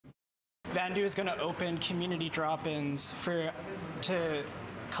Vandu is going to open community drop-ins to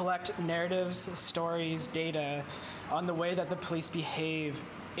collect narratives, stories, data on the way that the police behave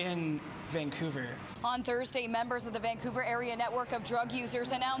in Vancouver. On Thursday, members of the Vancouver Area Network of Drug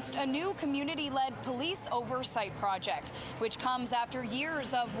Users announced a new community-led police oversight project, which comes after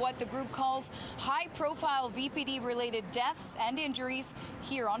years of what the group calls high-profile VPD-related deaths and injuries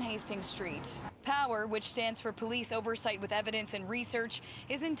here on Hastings Street. POWER, which stands for Police Oversight with Evidence and Research,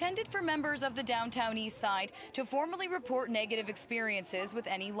 is intended for members of the Downtown Eastside to formally report negative experiences with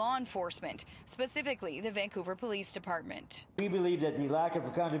any law enforcement, specifically the Vancouver Police Department. We believe that the lack of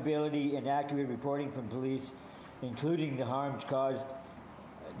accountability and accurate reporting from police, including the harms caused,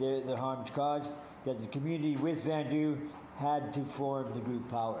 that the community with Vandu had to form the group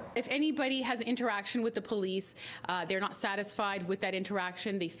POWER. If anybody has interaction with the police, they're not satisfied with that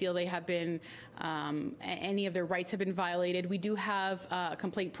interaction, they feel they have been, any of their rights have been violated, we do have a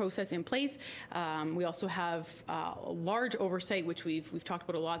complaint process in place. We also have large oversight, which we've talked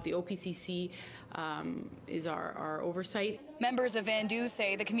about a lot. The OPCC is our oversight. Members of Vandu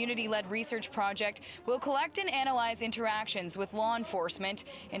say the community-led research project will collect and analyze interactions with law enforcement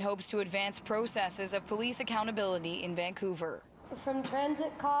in hopes to advance processes of police accountability in Vancouver. From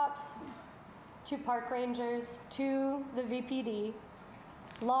transit cops to park rangers to the VPD,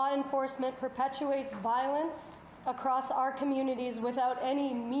 law enforcement perpetuates violence across our communities without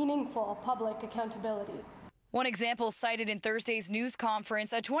any meaningful public accountability. One example cited in Thursday's news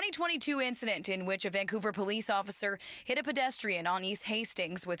conference, a 2022 incident in which a Vancouver police officer hit a pedestrian on East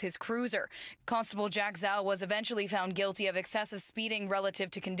Hastings with his cruiser. Constable Jack Zhao was eventually found guilty of excessive speeding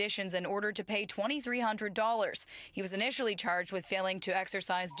relative to conditions and ordered to pay $2,300. He was initially charged with failing to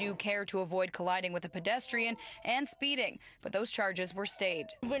exercise due care to avoid colliding with a pedestrian and speeding, but those charges were stayed.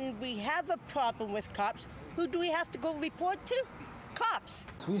 When we have a problem with cops, who do we have to go report to? Cops.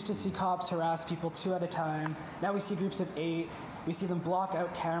 We used to see cops harass people 2 at a time. Now we see groups of 8. We see them block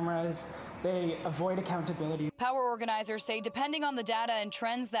out cameras. They avoid accountability. POWER organizers say depending on the data and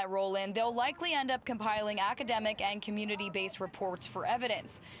trends that roll in, they'll likely end up compiling academic and community-based reports for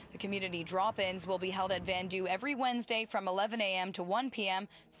evidence. The community drop-ins will be held at Vandu every Wednesday from 11 a.m. to 1 p.m.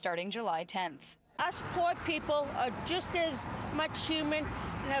 starting July 10th. Us poor people are just as much human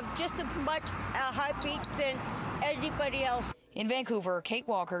and have just as much a heartbeat than anybody else. In Vancouver, Kate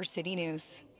Walker, City News.